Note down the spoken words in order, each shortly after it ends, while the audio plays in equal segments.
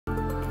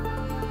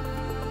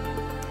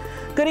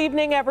Good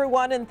evening,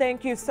 everyone, and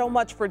thank you so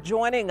much for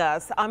joining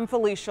us. I'm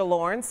Felicia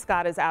Lawrence.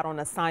 Scott is out on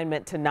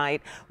assignment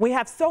tonight. We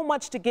have so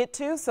much to get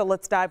to, so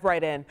let's dive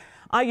right in.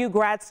 IU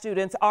grad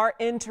students are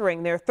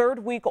entering their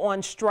third week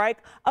on strike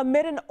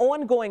amid an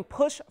ongoing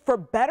push for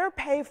better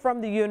pay from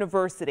the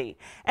university.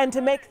 And to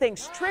make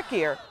things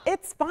trickier,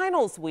 it's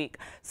finals week.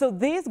 So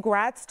these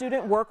grad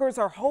student workers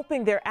are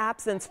hoping their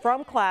absence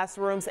from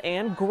classrooms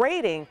and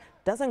grading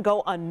doesn't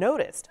go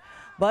unnoticed.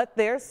 But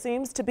there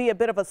seems to be a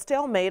bit of a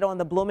stalemate on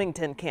the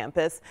Bloomington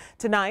campus.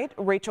 Tonight,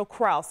 Rachel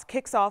Krause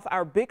kicks off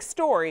our big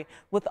story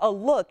with a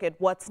look at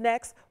what's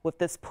next with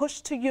this push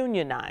to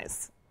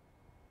unionize.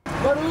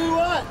 What do we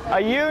want?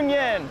 A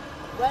union.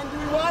 When do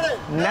we want it?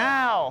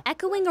 Now.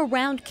 Echoing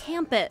around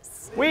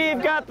campus.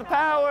 We've got the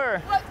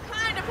power. What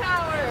kind of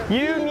power?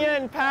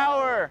 Union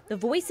power. The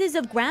voices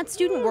of grad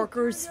student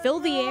workers fill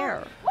the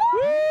air.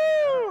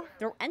 Woo!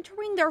 They're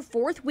entering their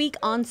fourth week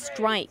on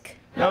strike.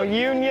 No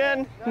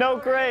union, no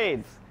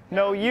grades.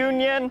 No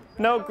union,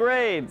 no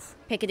grades.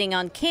 Picketing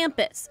on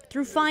campus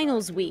through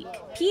finals week.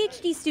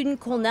 PhD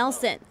student Cole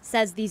Nelson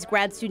says these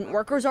grad student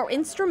workers are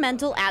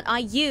instrumental at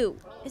IU,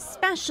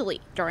 especially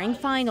during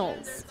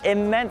finals.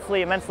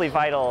 Immensely, immensely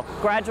vital.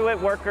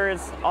 Graduate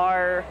workers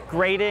are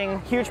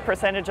grading huge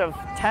percentage of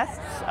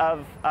tests,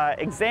 of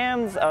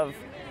exams, of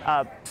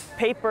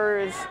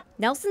papers.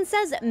 Nelson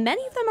says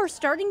many of them are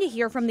starting to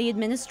hear from the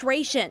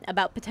administration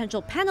about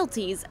potential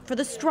penalties for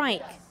the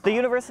strike. The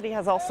university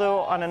has also,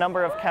 on a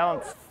number of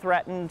counts,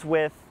 threatened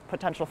with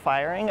potential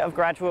firing of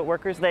graduate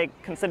workers. They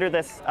consider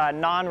this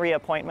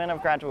non-reappointment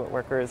of graduate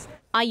workers.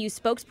 IU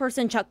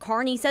spokesperson Chuck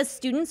Carney says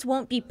students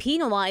won't be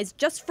penalized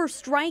just for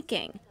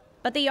striking,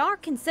 but they are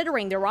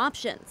considering their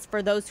options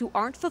for those who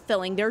aren't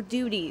fulfilling their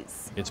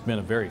duties. It's been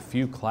a very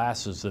few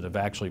classes that have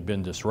actually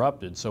been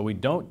disrupted, so we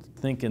don't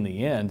think in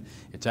the end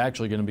it's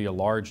actually going to be a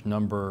large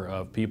number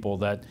of people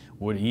that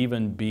would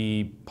even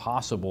be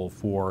possible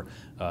for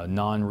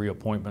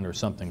non-reappointment or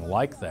something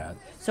like that.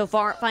 So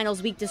far,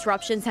 finals week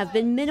disruptions have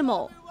been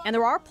minimal, and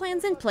there are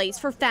plans in place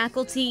for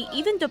faculty,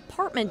 even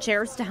department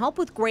chairs, to help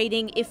with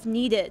grading if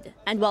needed.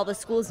 And while the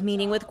school is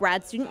meeting with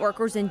grad student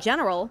workers in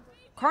general,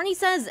 Carney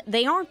says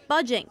they aren't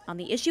budging on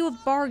the issue of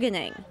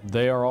bargaining.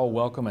 They are all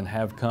welcome and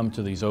have come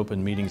to these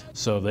open meetings,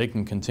 so they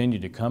can continue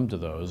to come to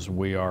those.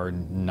 We are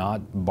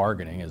not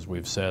bargaining, as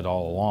we've said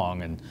all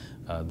along, and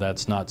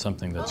that's not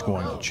something that's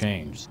going to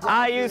change.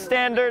 IU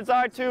standards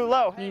are too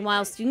low.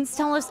 Meanwhile, students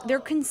tell us they're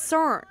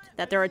concerned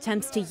that their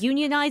attempts to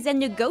unionize and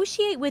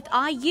negotiate with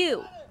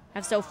IU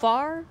have so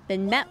far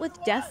been met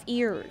with deaf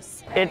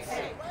ears. It's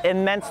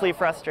immensely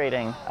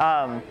frustrating.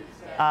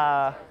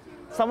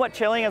 Somewhat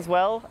chilling as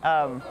well,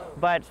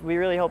 but we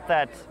really hope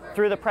that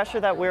through the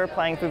pressure that we're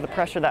applying, through the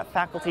pressure that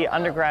faculty,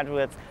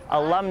 undergraduates,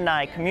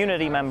 alumni,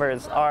 community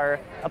members are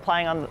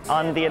applying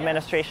on the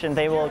administration,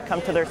 they will come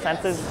to their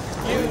senses.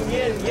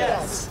 Union,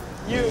 yes.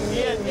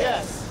 Union,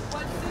 yes.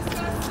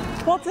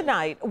 Well,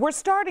 tonight, we're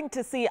starting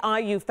to see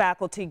IU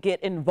faculty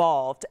get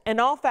involved. An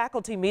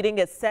all-faculty meeting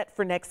is set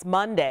for next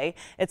Monday.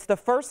 It's the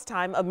first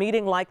time a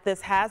meeting like this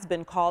has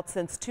been called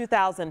since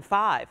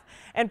 2005.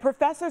 And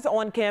professors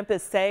on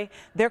campus say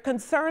they're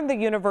concerned the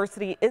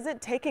university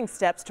isn't taking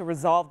steps to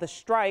resolve the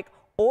strike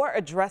or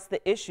address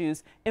the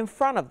issues in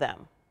front of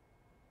them.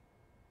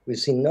 We've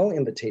seen no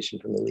invitation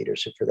from the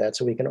leadership for that,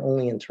 so we can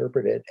only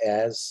interpret it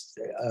as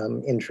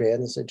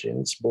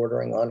intransigence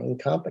bordering on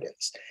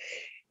incompetence.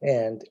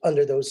 And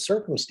under those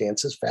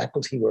circumstances,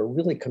 faculty were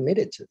really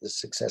committed to the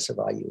success of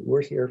IU.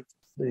 We're here,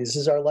 this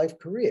is our life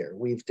career.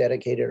 We've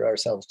dedicated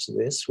ourselves to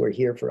this. We're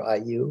here for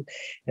IU.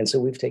 And so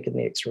we've taken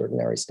the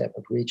extraordinary step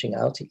of reaching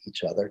out to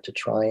each other to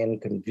try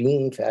and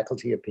convene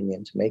faculty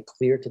opinion to make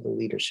clear to the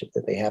leadership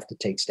that they have to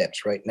take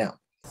steps right now.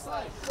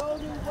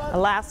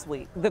 Last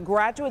week, the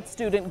graduate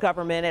student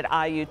government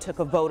at IU took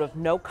a vote of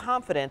no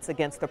confidence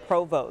against the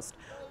provost.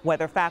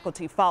 Whether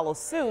faculty follow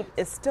suit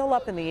is still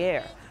up in the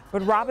air.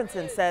 But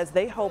Robinson says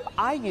they hope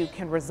IU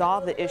can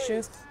resolve the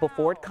issues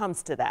before it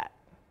comes to that.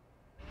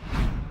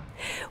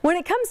 When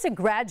it comes to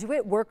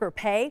graduate worker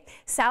pay,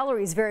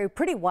 salaries vary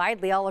pretty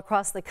widely all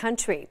across the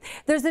country.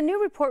 There's a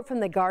new report from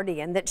The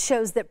Guardian that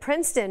shows that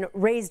Princeton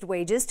raised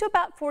wages to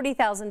about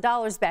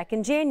 $40,000 back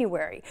in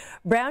January.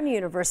 Brown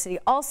University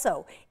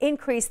also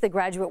increased the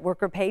graduate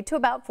worker pay to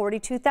about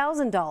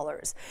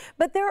 $42,000.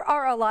 But there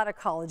are a lot of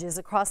colleges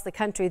across the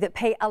country that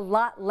pay a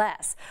lot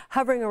less,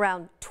 hovering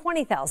around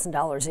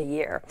 $20,000 a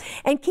year.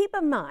 And keep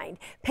in mind,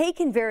 pay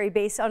can vary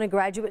based on a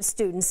graduate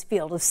student's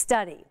field of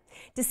study.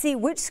 To see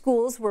which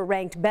schools were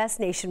ranked best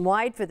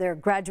nationwide for their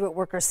graduate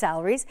worker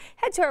salaries,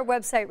 head to our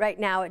website right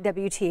now at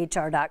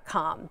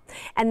WTHR.com.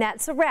 And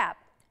that's a wrap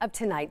of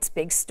tonight's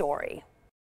big story.